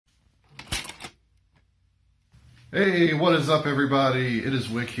Hey, what is up, everybody? It is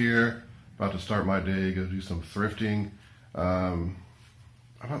Wick here, about to start my day, go do some thrifting. I'm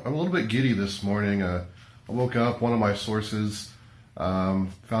a little bit giddy this morning. I woke up, one of my sources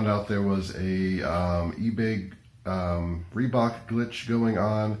found out there was a eBay Reebok glitch going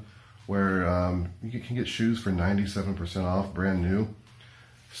on where you can get shoes for 97% off, brand new.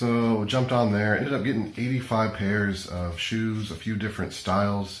 So jumped on there, ended up getting 85 pairs of shoes, a few different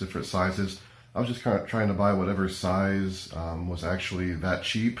styles, different sizes. I was just kind of trying to buy whatever size was actually that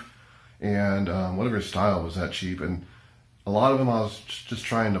cheap, and whatever style was that cheap. And a lot of them I was just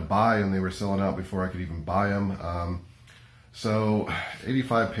trying to buy, and they were selling out before I could even buy them. So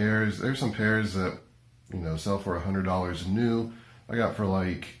 85 pairs. There's some pairs that sell for $100 new. I got for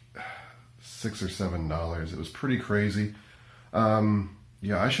like $6 or $7. It was pretty crazy.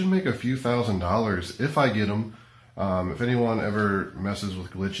 Yeah, I should make a few $1,000s if I get them. If anyone ever messes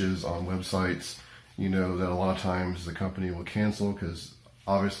with glitches on websites, you know that a lot of times the company will cancel because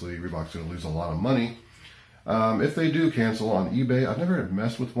obviously Reebok's going to lose a lot of money. If they do cancel on eBay, I've never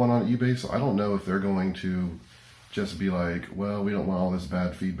messed with one on eBay, so I don't know if they're going to just be like, well, we don't want all this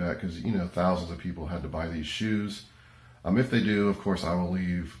bad feedback because, thousands of people had to buy these shoes. If they do, of course, I will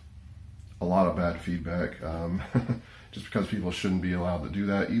leave a lot of bad feedback just because people shouldn't be allowed to do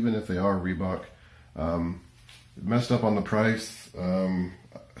that, even if they are Reebok. Messed up on the price. I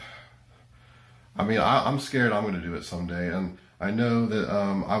mean, I'm scared I'm going to do it someday, and I know that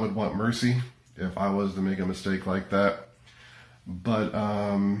I would want mercy if I was to make a mistake like that. But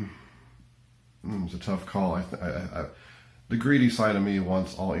it's a tough call. The greedy side of me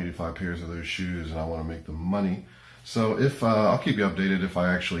wants all 85 pairs of those shoes, and I want to make the money. So if I'll keep you updated if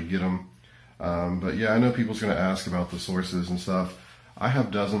I actually get them. But yeah, I know people's going to ask about the sources and stuff. I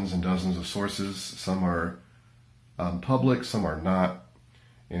have dozens and dozens of sources. Some are public, some are not,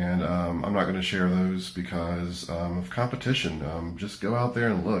 and I'm not going to share those because of competition. Just go out there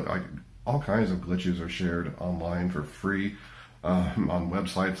and look. All kinds of glitches are shared online for free on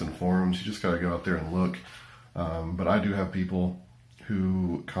websites and forums. You just got to go out there and look. But I do have people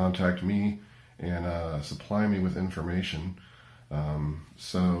who contact me and supply me with information.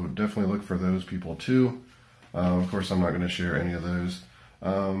 So definitely look for those people too. Of course, I'm not going to share any of those.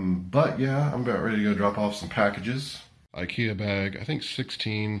 But yeah, I'm about ready to go drop off some packages. IKEA bag, I think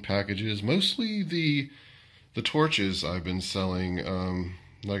 16 packages, mostly the torches I've been selling.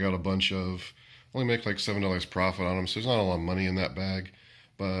 I got a bunch of, only make like $7 profit on them, so there's not a lot of money in that bag,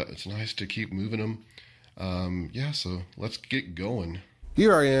 but it's nice to keep moving them. Yeah, so let's get going.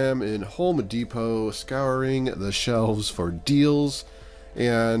 Here I am in Home Depot scouring the shelves for deals,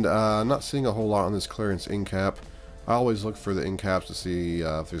 and not seeing a whole lot on this clearance end cap. I always look for the end caps to see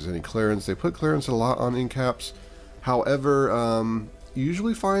if there's any clearance. They put clearance a lot on end caps. However, you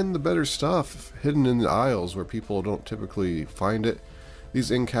usually find the better stuff hidden in the aisles where people don't typically find it.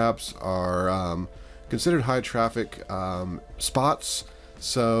 These end caps are considered high traffic spots,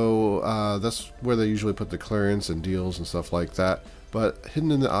 so that's where they usually put the clearance and deals and stuff like that. But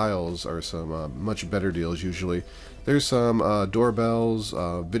hidden in the aisles are some much better deals usually. There's some doorbells,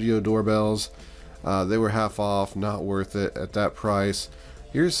 video doorbells. They were half off, not worth it at that price.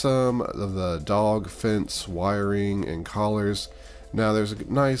 Here's some of the dog fence wiring and collars. Now there's a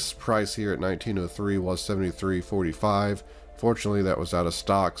nice price here at $19.03, was $73.45. Fortunately that was out of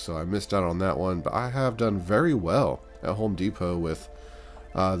stock, so I missed out on that one, but I have done very well at Home Depot with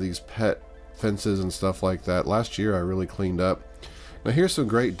these pet fences and stuff like that. Last year I really cleaned up. Now here's some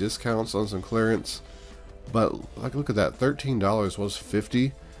great discounts on some clearance, but like look at that, $13 was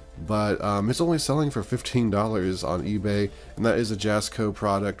 $50. But it's only selling for $15 on eBay, and that is a Jasco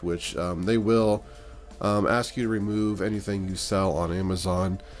product, which they will ask you to remove anything you sell on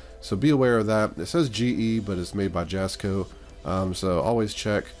Amazon, so be aware of that. It says GE, but it's made by Jasco, so always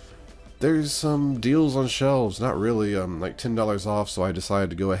check. There's some deals on shelves, not really, like $10 off, so I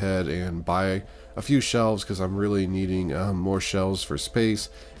decided to go ahead and buy a few shelves because I'm really needing more shelves for space.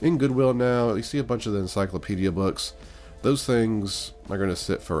 In Goodwill now, you see a bunch of the encyclopedia books. Those things are going to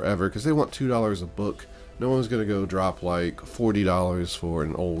sit forever because they want $2 a book. No one's going to go drop like $40 for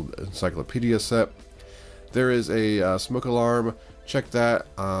an old encyclopedia set. There is a smoke alarm. Check that.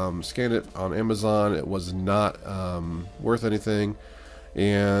 Scan it on Amazon. It was not worth anything.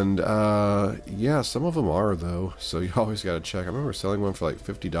 And yeah, some of them are though. So you always got to check. I remember selling one for like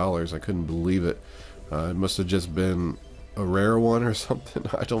 $50. I couldn't believe it. It must have just been a rare one or something.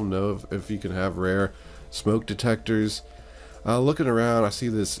 I don't know if you can have rare smoke detectors. Looking around, I see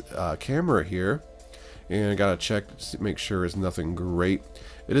this camera here, and I gotta check to make sure it's nothing great.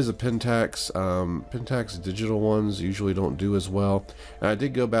 It is a Pentax. Pentax digital ones usually don't do as well. And I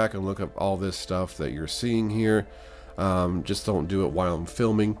did go back and look up all this stuff that you're seeing here. Just don't do it while I'm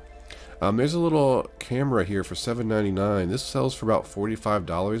filming. There's a little camera here for $7.99. This sells for about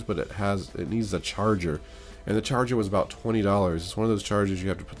 $45, but it needs a charger, and the charger was about $20. It's one of those chargers you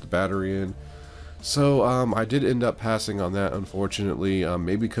have to put the battery in. So I did end up passing on that, unfortunately.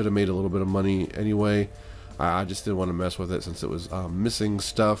 Maybe could have made a little bit of money anyway. I just didn't want to mess with it since it was missing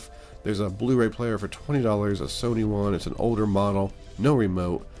stuff. There's a Blu-ray player for $20, a Sony one. It's an older model, no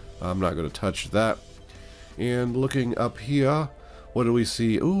remote. I'm not going to touch that. And looking up here, what do we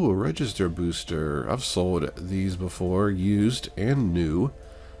see? Ooh, a register booster. I've sold these before, used and new.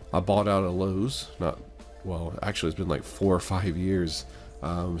 I bought out at Lowe's. Well, actually it's been like 4 or 5 years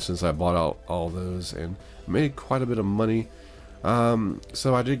since I bought out all those, and made quite a bit of money.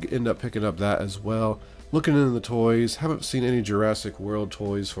 So I did end up picking up that as well. Looking into the toys, haven't seen any Jurassic World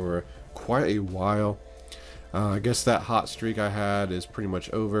toys for quite a while. I guess that hot streak I had is pretty much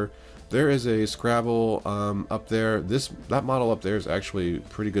over. There is a Scrabble up there. That model up there is actually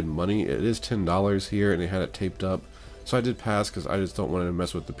pretty good money. It is $10 here, and they had it taped up. So I did pass because I just don't want to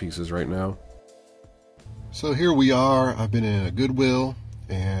mess with the pieces right now. So here we are. I've been in a Goodwill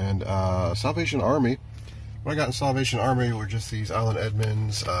and Salvation Army. What I got in Salvation Army were just these Allen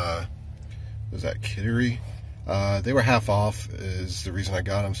Edmonds. Was that Kittery? They were half off is the reason I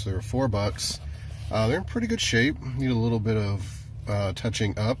got them, so they were $4. They're in pretty good shape. Need a little bit of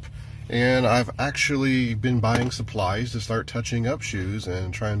touching up, and I've actually been buying supplies to start touching up shoes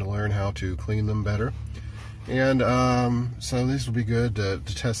and trying to learn how to clean them better. And so this will be good to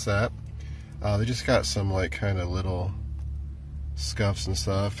test that. They just got some like kind of little scuffs and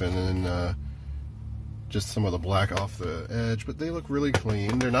stuff, and then just some of the black off the edge, but they look really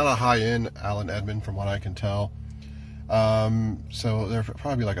clean. They're not a high-end Allen Edmond from what I can tell. So they're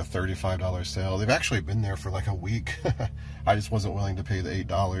probably like a $35 sale. They've actually been there for like a week. I just wasn't willing to pay the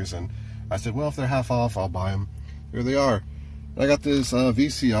 $8, and I said, well, if they're half off, I'll buy them. Here they are. I got this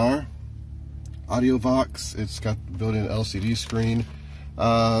VCR audio box. It's got built-in LCD screen.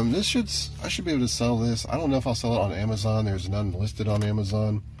 I should be able to sell this. I don't know if I'll sell it on Amazon. There's none listed on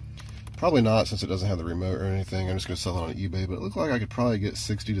Amazon. Probably not, since it doesn't have the remote or anything. I'm just going to sell it on eBay, but it looked like I could probably get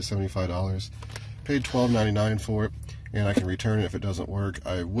 $60 to $75. Paid $12.99 for it, and I can return it if it doesn't work.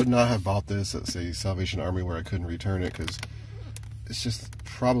 I would not have bought this at, say, Salvation Army where I couldn't return it, because it's just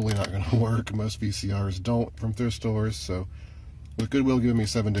probably not going to work. Most VCRs don't from thrift stores, so with Goodwill giving me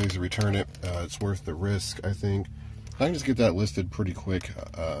 7 days to return it, it's worth the risk, I think. I can just get that listed pretty quick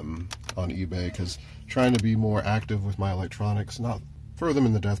on eBay, because trying to be more active with my electronics, not throw them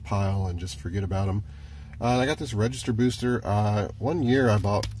in the death pile and just forget about them. I got this register booster. 1 year I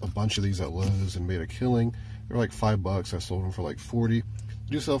bought a bunch of these at Lowe's and made a killing. They were like $5. I sold them for like 40.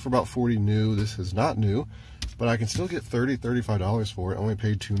 Do sell for about 40 new. This is not new, but I can still get $30, $35 for it. I only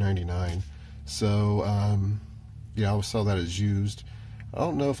paid $2.99. So yeah, I will sell that as used. I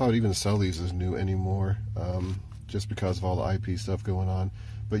don't know if I would even sell these as new anymore, just because of all the IP stuff going on.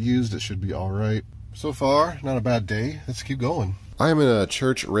 But used, it should be all right. So far, not a bad day. Let's keep going. I am in a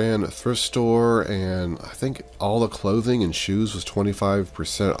church-ran thrift store, and I think all the clothing and shoes was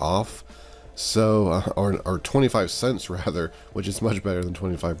 25% off. So, or 25 cents rather, which is much better than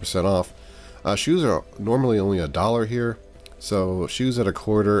 25% off. Shoes are normally only $1 here, so shoes at a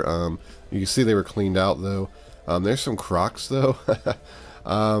quarter. You can see they were cleaned out though. There's some Crocs though.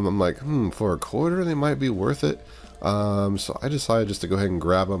 I'm like, for a quarter they might be worth it. So I decided just to go ahead and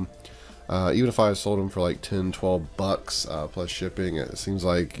grab them. Even if I sold them for like 10, 12 bucks plus shipping, it seems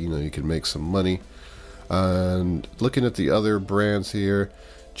like, you know, you can make some money. And looking at the other brands here,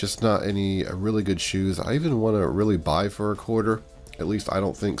 just not any really good shoes I even want to really buy for a quarter. At least I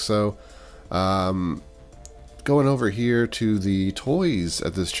don't think so. Going over here to the toys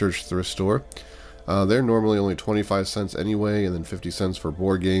at this church thrift store. They're normally only 25 cents anyway, and then 50 cents for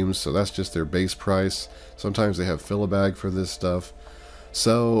board games, so that's just their base price. Sometimes they have fill-a-bag for this stuff.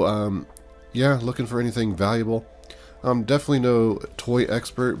 So, yeah, looking for anything valuable. I'm definitely no toy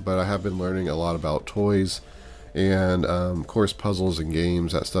expert, but I have been learning a lot about toys. And, of course, puzzles and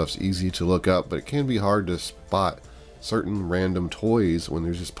games, that stuff's easy to look up, but it can be hard to spot certain random toys when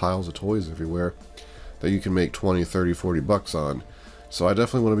there's just piles of toys everywhere that you can make 20, 30, 40 bucks on. So I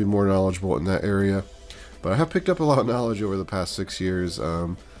definitely want to be more knowledgeable in that area. But I have picked up a lot of knowledge over the past 6 years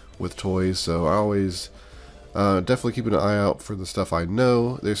with toys, so I always definitely keep an eye out for the stuff I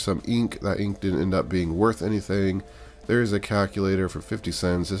know. There's some ink. That ink didn't end up being worth anything. There's a calculator for 50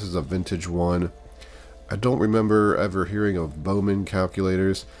 cents. This is a vintage one. I don't remember ever hearing of Bowman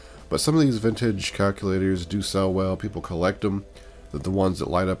calculators, But some of these vintage calculators do sell well. People collect them, the ones that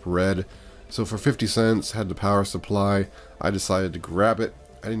light up red. So for 50 cents, had the power supply, I decided to grab it.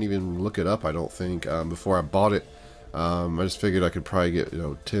 I didn't even look it up, I don't think, before I bought it. I just figured I could probably get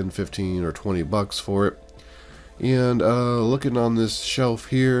 10, 15, or 20 bucks for it. And looking on this shelf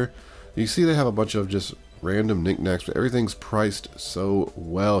here, you see they have a bunch of just random knickknacks, but everything's priced so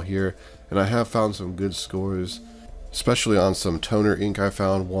well here. And I have found some good scores, especially on some toner ink I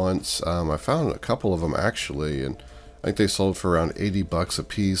found once. I found a couple of them actually, and I think they sold for around 80 bucks a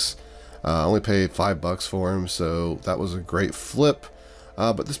piece. I only paid $5 for them, so that was a great flip.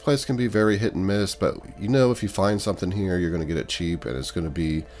 But this place can be very hit and miss, but if you find something here, you're going to get it cheap, and it's going to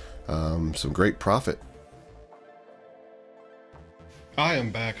be some great profit. I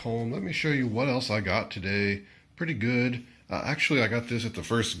am back home. Let me show you what else I got today. Pretty good. Actually, I got this at the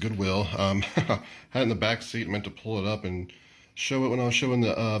first Goodwill. Had it in the back seat, meant to pull it up and show it when I was showing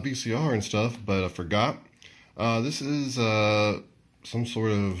the VCR and stuff, but I forgot. This is some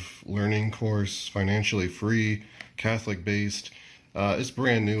sort of learning course, financially free, Catholic based. It's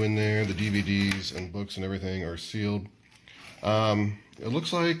brand new in there. The DVDs and books and everything are sealed. It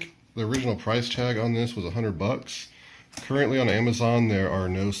looks like the original price tag on this was 100 bucks. Currently on Amazon there are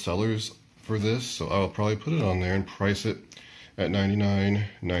no sellers for this, so I'll probably put it on there and price it at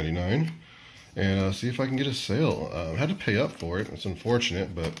 $99.99 and see if I can get a sale. I had to pay up for it. It's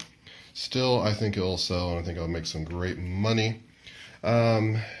unfortunate, but still I think it'll sell, and I think I'll make some great money.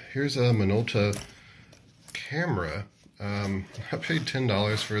 Here's a Minolta camera. I paid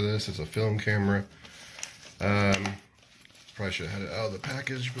 $10 for this. It's a film camera. Probably should have had it out of the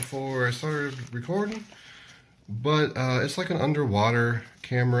package before I started recording. But it's like an underwater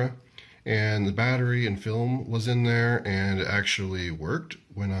camera, and the battery and film was in there, and it actually worked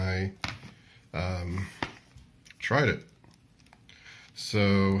when I tried it.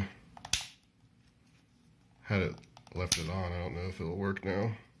 So had it left it on. I don't know if it'll work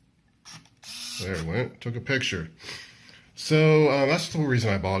now. There it went. Took a picture. So that's the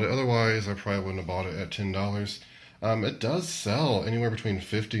reason I bought it. Otherwise, I probably wouldn't have bought it at $10. It does sell anywhere between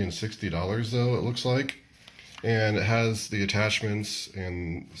 $50 and $60 though, it looks like. And it has the attachments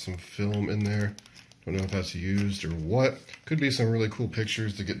and some film in there. Don't know if that's used or what. Could be some really cool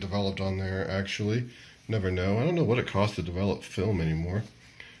pictures to get developed on there, actually. Never know. I don't know what it costs to develop film anymore.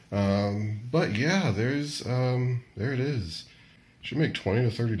 But yeah, there it is. Should make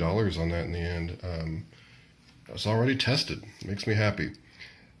 $20 to $30 on that in the end. It's already tested. Makes me happy.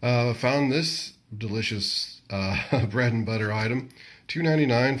 Found this delicious bread and butter item.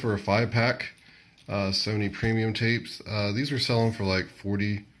 $2.99 for a 5-pack. Sony premium tapes. These were selling for like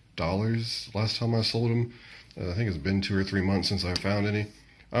 $40 last time I sold them. I think it's been 2 or 3 months since I found any.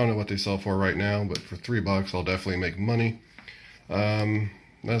 I don't know what they sell for right now, but for $3 I'll definitely make money.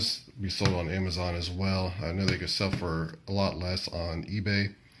 That's be sold on Amazon as well. I know they could sell for a lot less on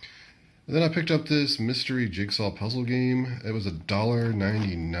eBay. And then I picked up this mystery jigsaw puzzle game. It was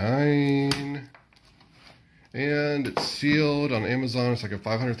 $1.99. And it's sealed on Amazon. It's like a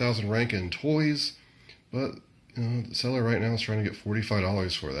 500,000 rank in toys. But the seller right now is trying to get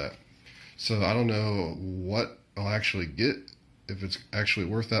 $45 for that. So I don't know what I'll actually get, if it's actually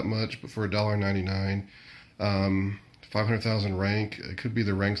worth that much. But for $1.99, 500,000 rank. It could be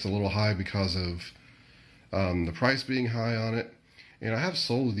the rank's a little high because of the price being high on it. And I have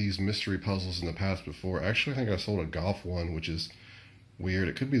sold these mystery puzzles in the past before. Actually, I think I sold a golf one, which is weird.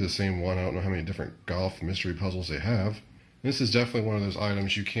 It could be the same one. I don't know how many different golf mystery puzzles they have. This is definitely one of those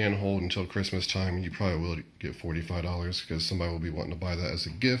items you can hold until Christmas time, and you probably will get $45 because somebody will be wanting to buy that as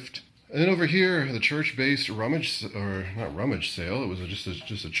a gift. And then over here, the church-based rummage, or not rummage sale, it was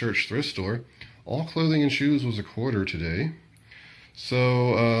just a church thrift store. All clothing and shoes was $1 today.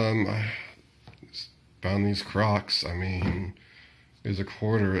 So, I found these Crocs. I mean, it was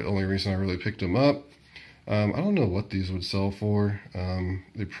 $1. The only reason I really picked them up. I don't know what these would sell for.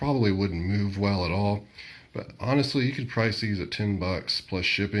 They probably wouldn't move well at all. But honestly, you could price these at $10 plus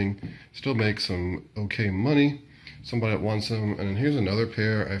shipping. Still make some okay money. Somebody that wants them. And then here's another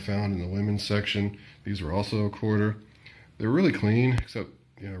pair I found in the women's section. These were also $1. They're really clean, except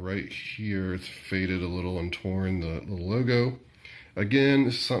right here it's faded a little and torn, the logo. Again,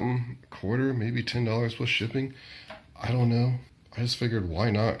 this is something $1, maybe $10 plus shipping. I don't know. I just figured why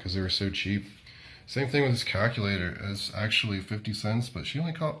not, because they were so cheap. Same thing with this calculator. It's actually 50 cents, but she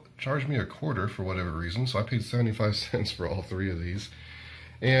only charged me $1 for whatever reason, so I paid 75 cents for all 3 of these.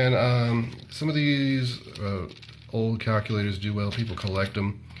 And some of these old calculators do well. People collect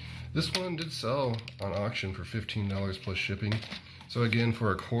them. This one did sell on auction for $15 plus shipping. So again,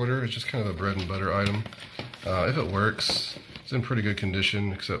 for a quarter, it's just kind of a bread and butter item. If it works, it's in pretty good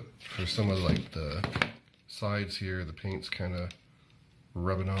condition, except for some of like the sides here, the paint's kind of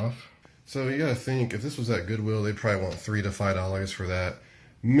rubbing off. So you gotta think, if this was at Goodwill, they'd probably want $3 to $5 for that.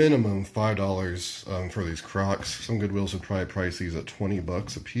 Minimum $5 for these Crocs. Some Goodwills would probably price these at 20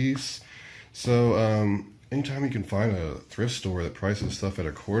 bucks a piece. So anytime you can find a thrift store that prices stuff at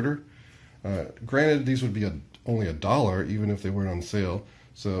a quarter, granted these would be only $1 even if they weren't on sale,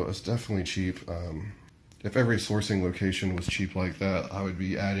 so it's definitely cheap. If every sourcing location was cheap like that, I would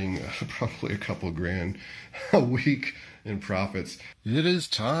be adding probably a couple grand a week in profits. It is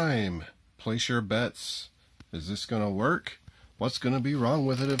time. Place your bets. Is this gonna work? What's gonna be wrong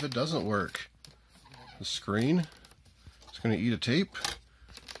with it if it doesn't work? The screen? It's gonna eat a tape?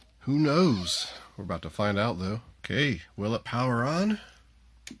 Who knows? We're about to find out though. Okay, will it power on?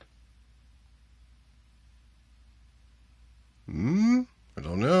 I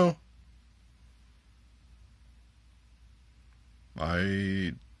don't know.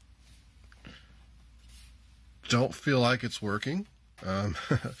 I don't feel like it's working.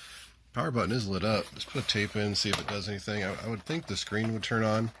 Power button is lit up. Let's put a tape in, see if it does anything. I would think the screen would turn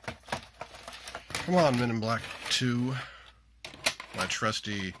on. Come on, Men in Black 2. My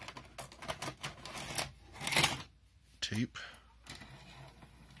trusty tape.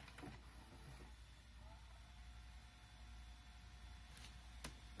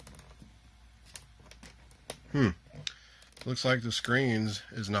 Looks like the screen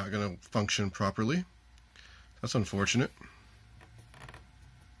is not going to function properly. That's unfortunate.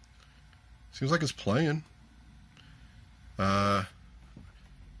 Seems like it's playing.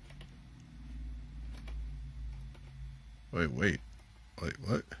 Wait,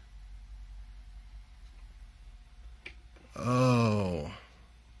 what? Oh.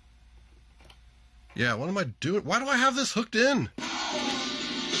 Yeah, what am I doing? Why do I have this hooked in?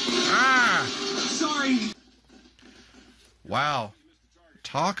 Ah! Sorry! Wow.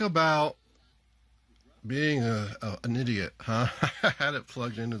 Talk about being an idiot, huh? I had it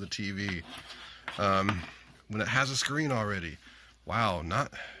plugged into the TV when it has a screen already. Wow,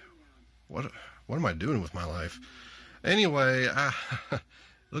 what am I doing with my life? Anyway,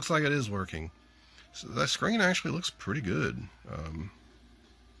 looks like it is working. So that screen actually looks pretty good,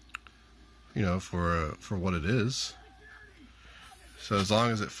 you know, for what it is. So as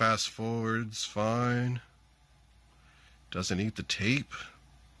long as it fast forwards, fine. Doesn't eat the tape.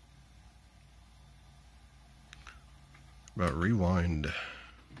 About rewind.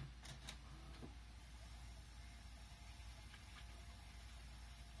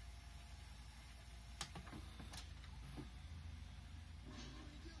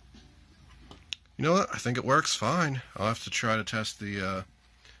 You know what? I think it works fine. I'll have to try to test the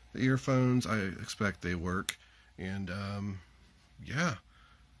earphones. I expect they work. And yeah.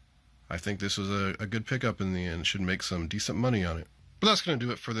 I think this was a good pickup in the end. Should make some decent money on it. But that's going to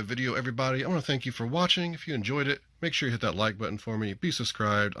do it for the video, everybody. I want to thank you for watching. If you enjoyed it, make sure you hit that like button for me. Be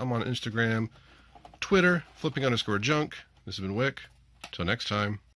subscribed. I'm on Instagram, Twitter, flipping_junk. This has been Wick. Till next time.